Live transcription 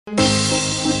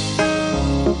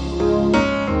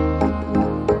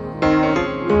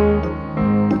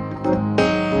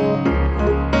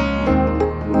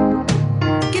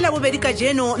ka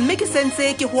jeno mme ke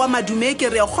sentse ke goa madume ke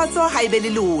re kgotso ha ebe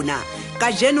le lona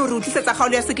ka jeno re utlisetsa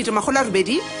kgaolo ya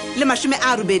 2020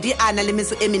 a na le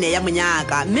metso e mene ya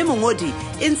Monyaka mme mongodi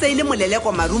e ntse ile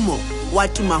moleleko marumo wa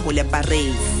Tumahole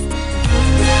Parade.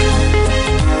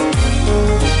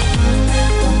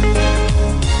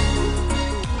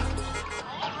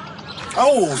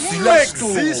 Oh, Sisto.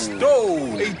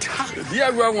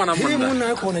 Dia gwa ngwana monna.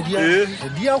 Monna khona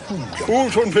dia khula. O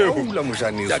tshonpheo. Ula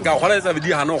moshane. Ya ka gola etsa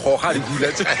di hano go ga di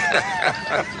bula tse.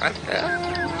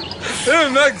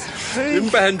 Max.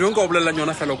 Impa hando nka bolela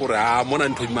nyona fela gore a mona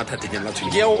ntho di mathateng la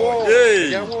tshwini.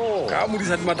 Ka mo di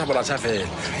sa di mathabala tsa fela.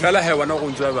 Fela he wana go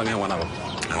ntse ba bang ngwana ba.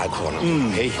 Ha khona.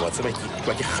 Hey, wa tseba ke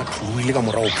kgathuile ka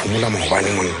morao phumula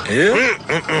mogwane monna.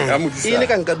 Ya mo di sa. Ile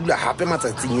ka nka dula hape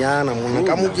matsatsinyana monna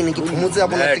ka mo ke ne ke phumotse ya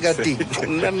bona teka teng.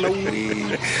 Nna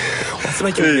we. Wa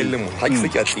tseba ke le mo. Ha ke se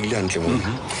ke a tlile hantle monna.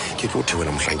 Ke tlo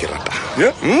thewela mohlang ke rata.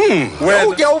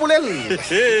 Well, ke a o bolella.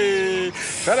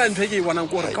 Fela ntho ke bona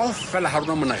gore ka fela ha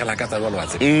rona mona gela ka tsa jalo wa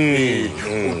tse.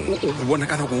 O bona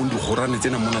kana go ndi gorane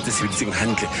tsena mona tse sebeditseng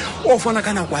hantle. O fona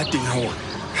kana kwa teng ha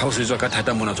o se tswa ka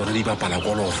thata mona tsona di bapala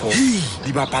golofo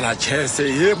di bapala chess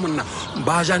monna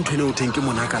ba ja ntho ne o teng ke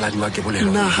mona ka la di wa ke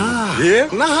bolelo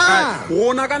naha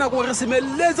ona kana go re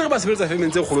semeletse re ba sebetsa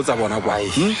fementse kgolo tsa bona kwa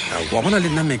wa bona le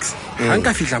nna Max ha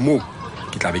nka fihla mo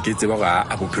ke tla be ke tseba ga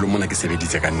a bophelo mona ke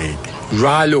sebeditse ka nnete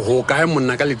jwale go kae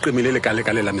monna ka leqemele le ka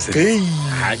la mosebetsi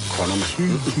ha khona ma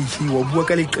wa bua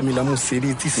ka leqemela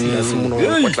mosebetsi se se mona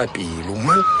o tla pelo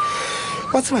man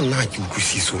wa tseba nna ke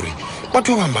utlwisisa hore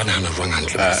batho ba bana hana jwang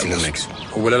hantle ba sila Max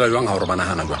o bolela jwang ha o re bana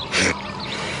hana jwang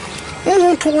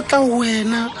motho o tla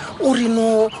wena o re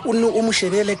no o ne o mo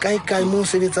shebele kae mo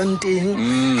sebetsang teng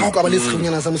ha o ka ba le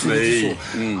tshenyana sa mosebetsi so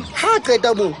ha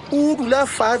qeta mo o dula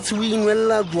fatshe o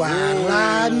inwella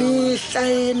jwala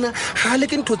mehlaena ha le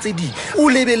ke ntho tse di o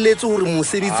lebelletse hore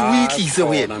mosebetsi o itlise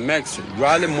ho yena Max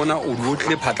jwale mona o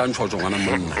dutle phatlang tshotso ngwana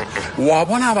monna wa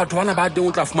bona batho bana ba teng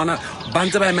o tla fumana ba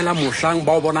ntse ba emela mohlang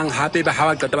ba o bonang hape ba ha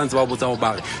ba qeta ba ntse ba botsa ho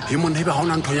ba he monna ebe ha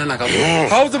ona nthonyana ka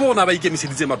ha o tsebe bona ba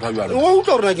ikemiseditse batho ba jwalo o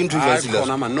utlwa rena ke ntho ya sila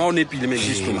kona man no ne pile me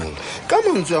history man ka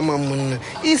mantswe a mamonna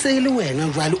e se ile wena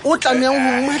jwale o tlameya ho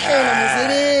matlela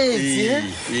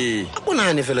mosebetsi a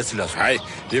bona ne fela sila hai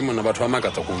ke monna batho ba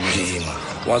makatsa go modimo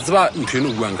wa tseba ntweno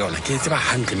o buang ka ona ke tseba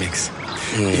hantle Max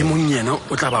e monyena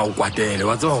o tla ba o kwatele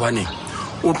wa tseba hobane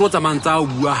o tlo tsamantsa o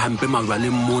bua hampe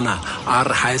majwaleng mona a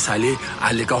re ha esale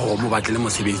a le ka go mo batle le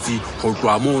mosebetsi go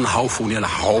tloa mona ha o founela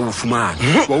ha o fumana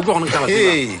wa utlwa gona ke taba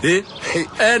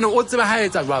tseba o tseba ha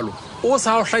etsa jwalo o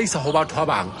sa o hlaisa go batho ba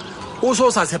bang o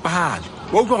so sa tshepahale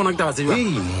wa utlwa gona ke taba tseba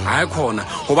ha khona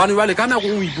gobane ba le kana go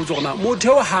o ipotsa gona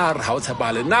motheo ha re ha o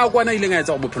tshepahale na kwana ile nga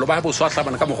etsa go bophelo ba bo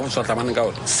swahlabana ka mogo swahlabana ka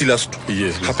ona silasto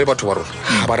hape batho ba rona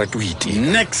ha ba rate o ite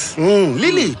next le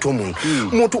letho mona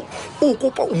motho o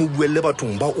kopa o mo buelle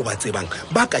bathong ba o ba tsebang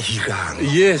ba ka hirang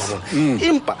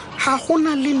empa ha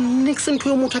gona le next ntho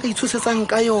yo motho ka itshosetsang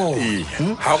ka yona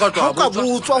ha o ka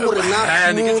botswa hore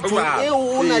na motho e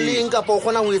o na le eng kapa o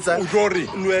gona ho etsa le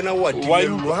wena wa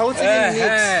dilwa ha o tsebe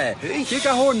next ke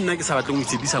ka ho nna ke sa batle go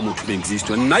tsebisa motho be exist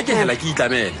nna ke hela ke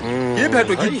itlamela ke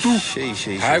pheto ke tu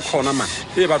ha khona man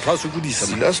e batho ba sukudisa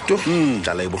silasto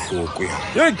tala e bohloko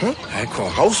ha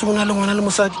khona ha o sona le ngwana le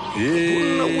mosadi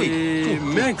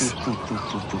Max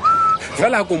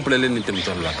fela komplele nnete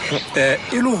mtswalla e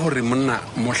le hore monna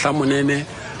mohlamonene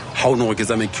ha o no go ke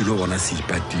tsa mekilo bona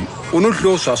seipati o no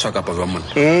tlo swaswa ka pa ba monna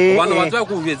bana ba tswa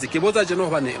go betse ke botsa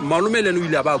jeno gobane malumele no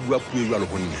ile ba bua puo jwa le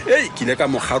gonna ke le ka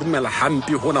mo garumela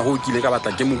hampi hona ho ke le ka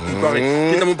batla ke mo kutwa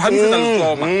ke tla mo phamisetsa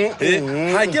letsoma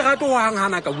ha ke gato go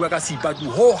hangana ka bua ka seipati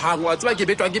ho hang wa tswa ke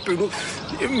betwa ke pelo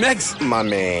Max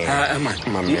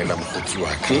mamela mogotsi wa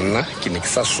ka nna ke ne ke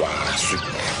sa swaswe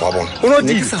wa bona o no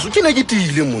di ke ne ke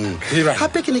tile monna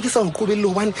hape ke ne ke sa utlobelle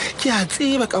hobane ke a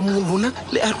tseba ka mo lona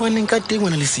le arwaneng ka teng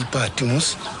wana le seipati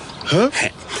mos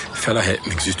fela he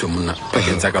exist monna pa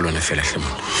ke tsa ka lona fela hle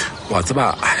monna wa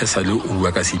tseba ha sa le o bua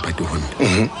ka seipati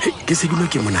honna ke se dilo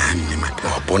ke mona hanne man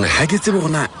wa bona ha ke tsebe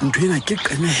gona ntho ena ke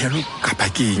qenehelo ka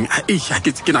pakeng ha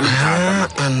ke ke na le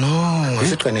thata no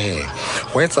se tshwane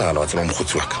go etsa wa tseba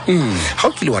mogotsi wa ka ha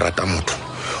o kile wa rata motho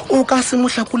o ka se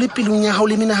mohlakole pelong ya hao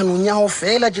le menahanong ya hao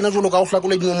fela jena jolo ka o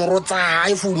hlakole dinomoro tsa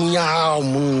iPhone ya hao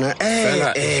monna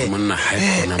fela monna ha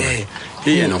khona ma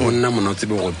ena gonna mona o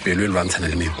tsebe go pelo e lwantshana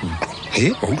le maikutlo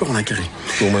wa utlwa gona ke re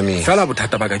o mame fela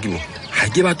bothata ba ka ke bo ha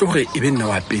ke batla gore e be nna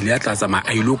wa pele ya tla tsama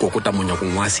a ile go kokota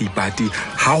Monyakong wa seipati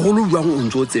ha holo jwang o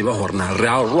ntse o tseba gore na re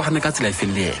a rohana ka tsela e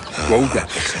felle wa utlwa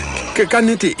ke ka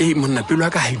nnete monna pelo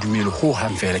ka ha dumele go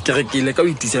hang fela ke re ke ile ka o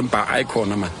itisempa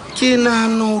icon man ke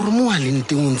nana gore mo a leng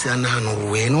teng o ntse a nagana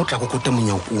gore wena o tla kokota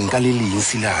Monyakong ka le leng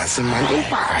Silas man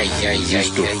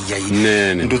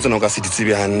ntho tsena o ka se di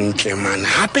tsebe hantle man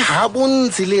gape ga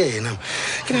bontse le ena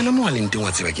ke nana mo a leng teng wa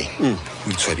tseba keng o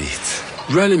itshwabetse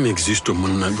jwale Mexisto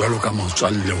monna jwalo ka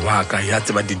motswalle wa ka ya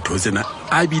tseba dintho tsena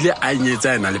a bile a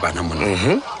nyetsa ena le bana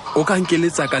monna o ka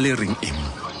nkeletsa ka le reng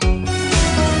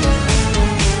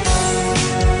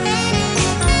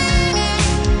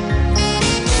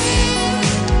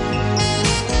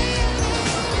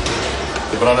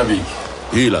Brother Big.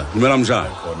 Hila, dumela mjana.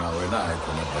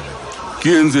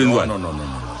 Ke entse jwang? No.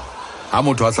 Ha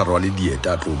motho a sa rwale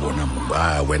dieta tlo bona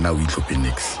wena o itlhophe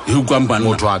next. E o kwambana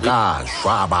motho a ka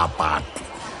shwa ba pato.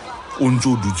 O ntse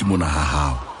o dutse mona ha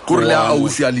hao. Gore le a o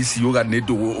se alisiyo ka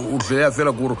nnete o hloya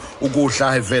fela gore o go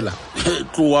hlahe fela.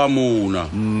 Tloa mona.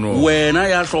 Wena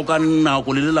ya hloka nna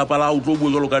go le lelapa la o tlo bua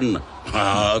jalo ka nna.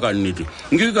 Ha ka nnete.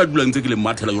 Nke ka dula ntse ke le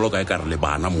mathela jalo ka e ka re le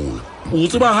bana mona. O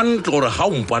tseba hantle gore ha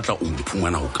o mpatla o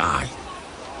mphumana ho kae.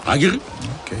 Okay.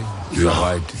 You're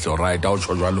right. It's all right. I'll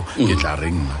show you. Get a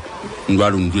ring.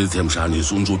 Ngwalo ntwetse mshane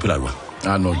so ntse o phela jwa.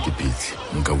 No ke pitsi.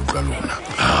 Nka utlwa lona.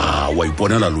 Wa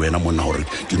iponela le wena monna hore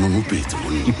ke nonopetse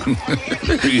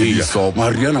monna. So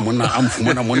Mariana monna a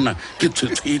mfumana monna ke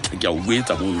tshwetshwethe ke a o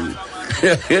etsa monna.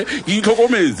 Ke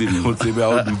tlhokometse o tsebe a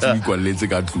o dutse o ikwaletse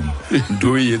ka tlung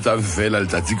ntho e etsa fela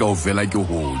letsatsi ka o fela ke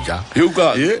ho ja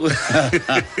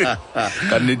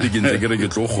ka nnete ke ntse ke re ke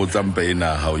tlo gotsa mpa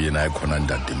ena ha o yena e khona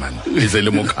ntate man e se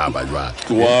le mokhaba jwa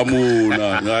wa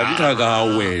mona ga di thaka ha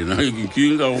wena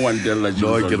ke nga go wantela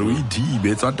jo ke re o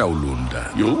ithibe tsa taolonda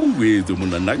yo wetse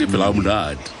monna nna ke phela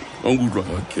monate ongutwa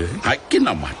okay ha ke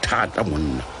na mathata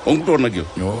monna ongutwa nna ke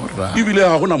yo ra e bile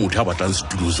ha gona motho a batlang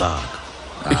setulo sa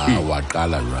wa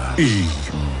qala jwa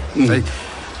sai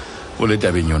o le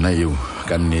tabeng yona eo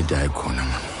ka nnete ha e khona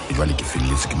man e jwale ke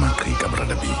felletse ke maqheka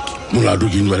brother Big molado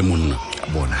ke nwa le monna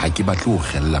bona ha ke batle go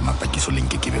gella mapakiso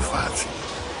lenke ke be fatshe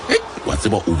wa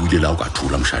tseba o bulela o ka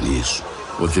thula mshaneso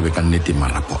o tsebe ka nnete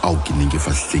marapo ao ke neng ke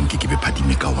fasitseng ke be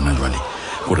phadime ka ona jwale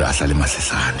gore a sa le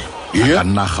masesane ka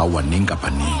nna ga wa neng ka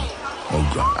paneng wa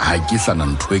utlwa ha ke sana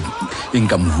ntho e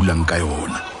nka mohulang ka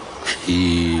yona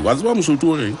wa tseba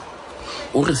mosotho re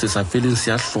o re se sa feleng se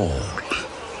a hlola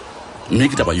mme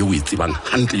ke taba yo o itsebang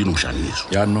hantle eno mshaneso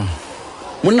ya no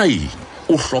monna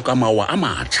o hloka mawa a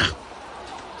matjha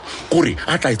gore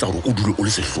a tla etsa gore o dule o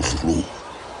le sehlohlolong.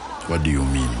 What do you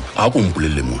mean? A go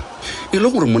mpolelle mo e le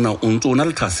gore monna o ntse o na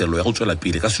le thaselo ya go tswela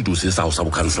pele ka sedo se sa go sa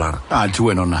bokanslara thi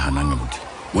wena o nahanang motho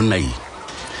monna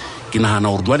ke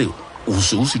nahana gore jwale o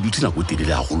se dutse nako telele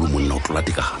haholo monna o tlola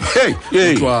tekana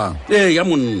ya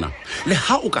monna le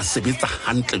ha o ka sebetsa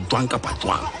hantle jwang kapa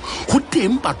jwang go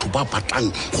teng batho ba batlang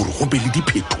gore go be le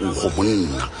diphetogo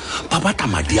monna ba batla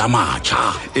madi a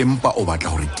matjha empa o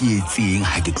batla gore ke etseng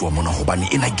ha ke tloa mona gobane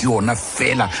ena ke yona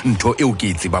fela ntho eo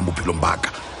ke etsebang bophelong baka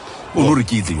o no re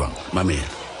ke etse jwang mamela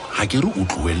ha ke re o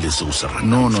tlohelle seo se rata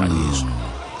no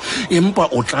empa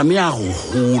o tlamea go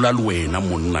gola le wena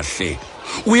monna hle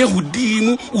o ye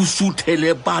godimo o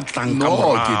suthele batlang ka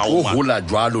morao ke tlo gola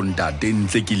jwalo ntate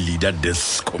ntse ke leader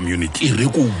this community e re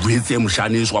ko buetse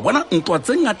mshaneso wa bona ntwa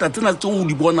tse ngata tsena tse o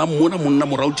di bona mona monna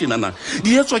morao tjenana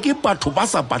di etswa ke batho ba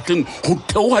sa batleng go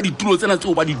theoga ditulo tsena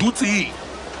tseo ba di dutse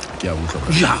ke a utlwa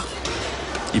ja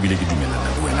e bile ke dumelana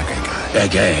le wena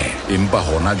kae empa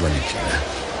hona jwale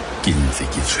ke ntse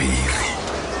ke tshwere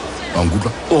wa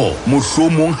nkutwa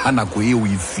mohlomong ha nako eo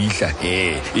e fihla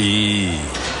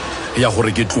ya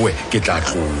gore ke tloe ke tla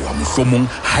tloa mohlomong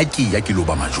ha ke ya ke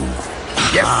loba majoro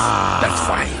yes that's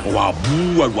fine wa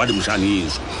bua wa le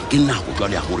mshaneso ke nako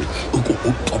jwale ya gore o go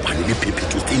topane le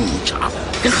phephetso tse ntjha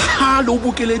ke khale o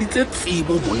bokeleditse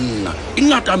tsebo monna e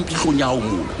ngata mpihlong ya o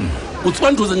mona o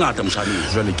tswa ntho tse ngata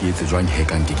mshaneso jwale ke etse jwang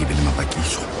hekang ke be le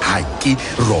mapakiso ha ke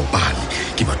robane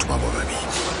ke batho ba babedi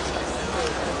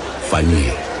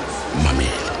fanye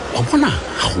mamela wa bona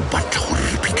ga go batla gore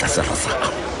re pitla sera sa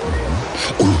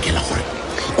o lokela gore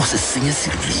o se senye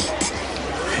seriti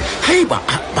haiba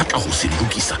batla go se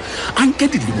lokisa a nke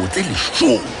dilemo tse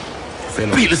leshome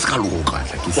fela pele se ka loka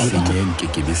ke senyeng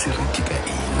ke be seriti ka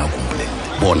ena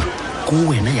komplete bona ko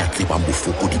wena ya tsebang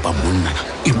bofokodi ba monna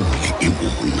e mongwe le e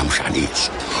mongwe monna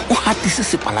mshaneso o hatise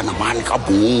sepalana mane ka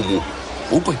bomo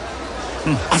o kwe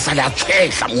a sale a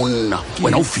tshwehla monna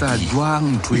wena o fitile jwang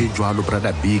ntho e jwalo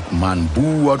brother Big man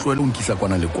bua tloele o nkisa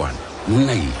kwana le kwana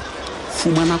monna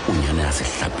fumana konyana ya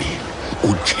sehlapelo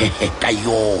o tsheka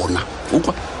yona o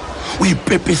kwa o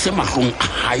ipepese mahlong a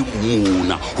hae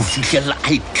mona ho fihlella a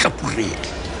itlapurele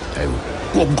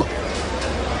wa buka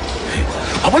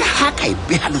a bona ha ka e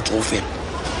beha letsoho fela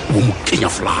o mo kenya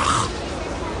flaga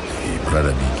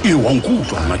brother e wa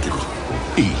nkutlwa nna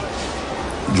ke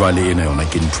jwale ena yona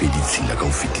ke ntho e ditshila ka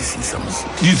ho fetisisa mose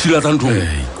ditshila tsa ntho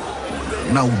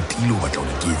na o tile o batla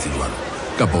ho ke etse jwalo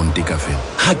kapa o nteka fela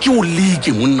ha ke o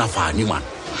leke monna fane man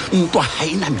ntwa ha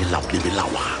ina melao le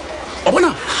melawana wa bona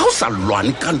ha o sa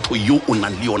lwane ka ntho eo o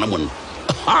nang le yona monna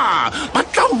ba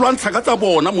tla o lwantsha ka tsa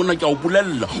bona monna ke a o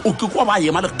bolella o ke kwa ba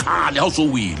ema le kgale ha o so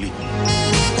wele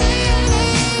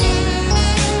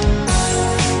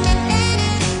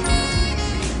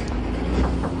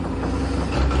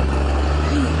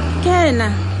Kena.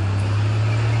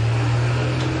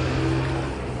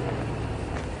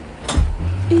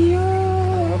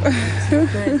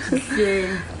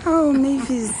 Oh,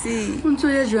 Mavis. Untso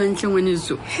ya jwang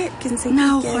ngweneso. Ke ntse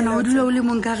na o kgona o dula o le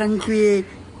mong ka ga ntlo e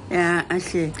ya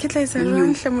ahle. Ke tla isa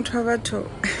jwang hle motho wa batho.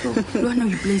 Lwana o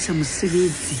iplaisa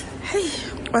mosebetsi. Hey,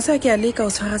 wa sa ke a leka o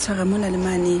tshwara mona le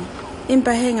mane.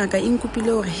 Empa he ngaka e nkopile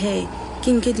hore he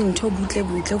ke nke dintho butle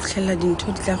o fihlella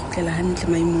dintho di tla gotlela hantle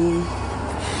maimong.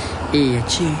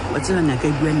 Che, wa tsela ngaka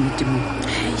e bua nnete mo.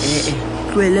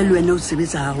 Tloela le wena o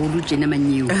sebetsa haholo tjena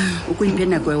manyeo o ko iphe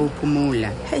nako ya ho phomola.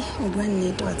 Hey, o bua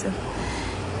nnete wa tsela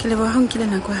ke le ba nkile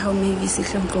nako ha o Mavis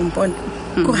hle ho tlompona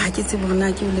ko ha ke tsebe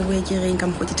bona ke o le boe ke reng ka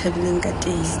mokgo ke thabileng ka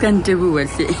teng ska nte bua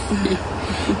hle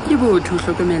ke botho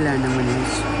hlokomelana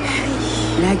ngwaneso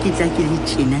la ke tla ke le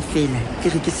tjena fela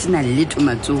ke re ke sena letho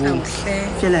matsohong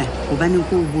fela hobane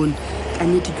ko o bone ka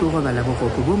nnete ke go bala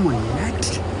bogoko bo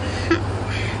monate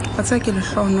wa tsaka ke le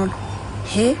hlonolo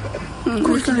he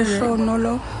ko ke le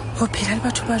hlonolo ho phela le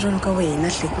batho ba jalo ka wena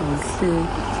hle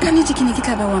ka nnete ke ne ke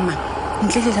tla ba wa ma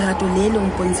ntle le lerato le le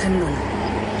mpontshang lona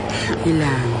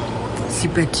elang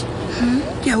sipati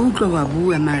ke a utlwa wa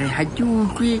bua mare ha ke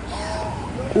utlwe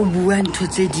o bua ntho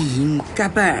tse ding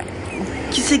kapa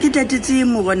ke se ke tatetse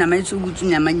mo gona maitso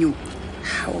butsunya manyo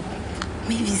hao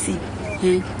Mavis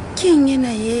ke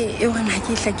ngena ye e wa ma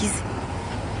ke hlakise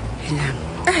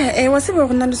elang wa se ba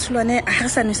rona le tsulwane a ha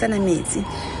sa ntsana metsi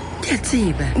ke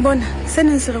tseba bona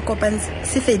sene se re kopantse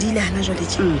se fedile hana jwale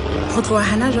tje go tloa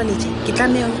hana jwale tje ke tla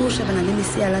me go shebana le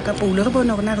lesia la ka poulo re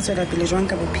bona rona re tswela pele jwang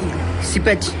ka bophelo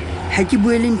sipati ha ke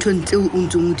buele ntho tseo o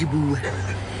ntsong o di bua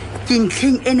ke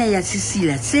ntlheng ena ya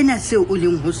sisila sena seo o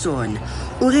leng ho sona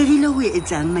o rerile ho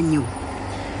etsang manyeo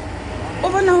o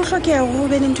bona ho hlokea go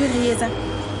be ntho re etsa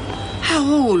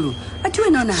haholo a thi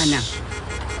wena o nahana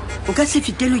o ka se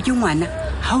fitelo ke ngwana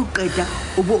ha o qeta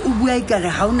o bo o bua ikare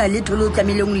ha ona le tholo o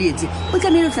tlamele o letse o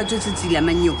tlamele o tlatse tsitsila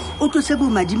manyeo o tlose bo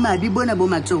madimabi bona bo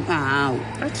matsong a hao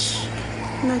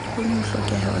nna ke bone ho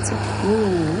hlokega wa tse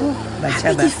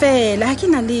batjha ba ke fela ha ke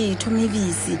na letho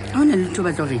Mavis ha ona le letho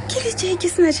ba tlo re ke le tje ke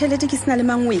sena tšhelete ke sena le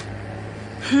mangwe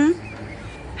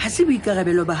ha se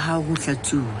boikarabelo ba hao ho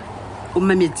hlatsuwa o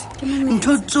mametse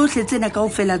ntho tsohle tsena ka o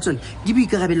fela tsona di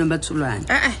boikarabelong ba tsholwana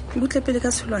butle pele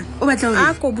ka tsholwana o batla hore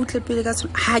a ko butle pele ka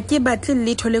tsholwana ha ke batle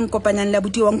letho le nkopanyang la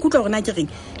buti wa nkutla rona ke reng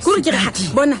gore ke re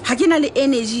bona ha ke na le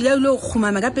energy ya lo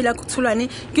khumama ka pele ka tsholwane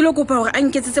ke lo kopa hore a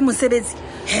nketsetse mosebetsi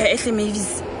ehle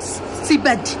Mavis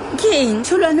sipati ke eng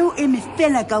tsholwane o eme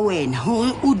fela ka wena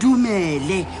hore o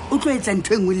dumele o tlo etsa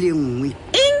ntho engwe le engwe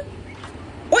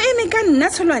o eme ka nna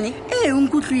tsholwane o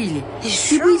nkutlwile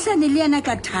se buisane le yana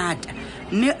ka thata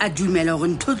mme a dumela hore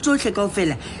ntho tsohle ka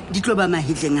ofela di tlo ba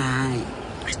mahetleng a hae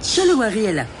jalo wa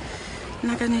riela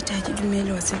nna ka nnete ha ke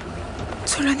dumele wa tseba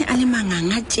tsholwane a le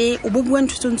manganga tje o bo bua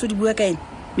ntho tse ntse di bua ka ena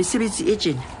mesebetsi e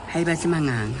tjena ha e batle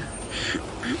manganga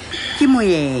ke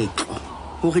moetlo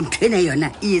hore ntho ena yona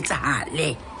e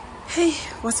etsahale hei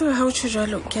wa tseba ha o tjho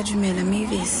jalo ke a dumela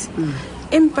Mavis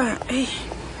empa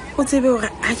o tsebe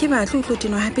hore ha ke batle o tlo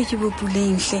tenwa hape ke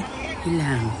bopuleng hle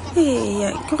elang ya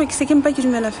ke gore ke se ke mpa ke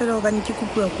dumela fela hobane ke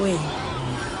kukuwa ko wena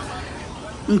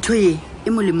ntho e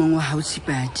molemong wa hao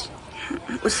sipati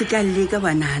o se ka leka wa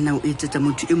nahana o etsetsa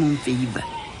motho e mong favor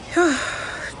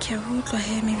ke a utlwa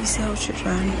he Mavis ha o tjho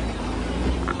jwalo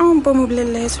a mpo mo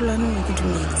bolella e tsholwane hore ke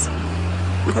dumetse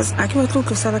because a ke batlo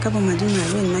tlo sala ka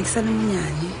bomadingalo nna ke sa le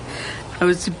monyane ha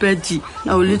o sipati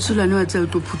a o le tsholwane wa tsa o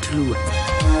tlo phuthulowa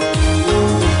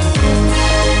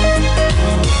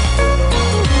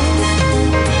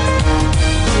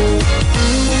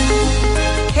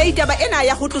taba ena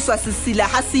ya go tloswa sesila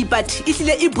ha seipati e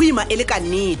hlile e boima e le ka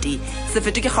nnete se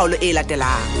fete ke kgaolo e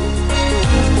latelang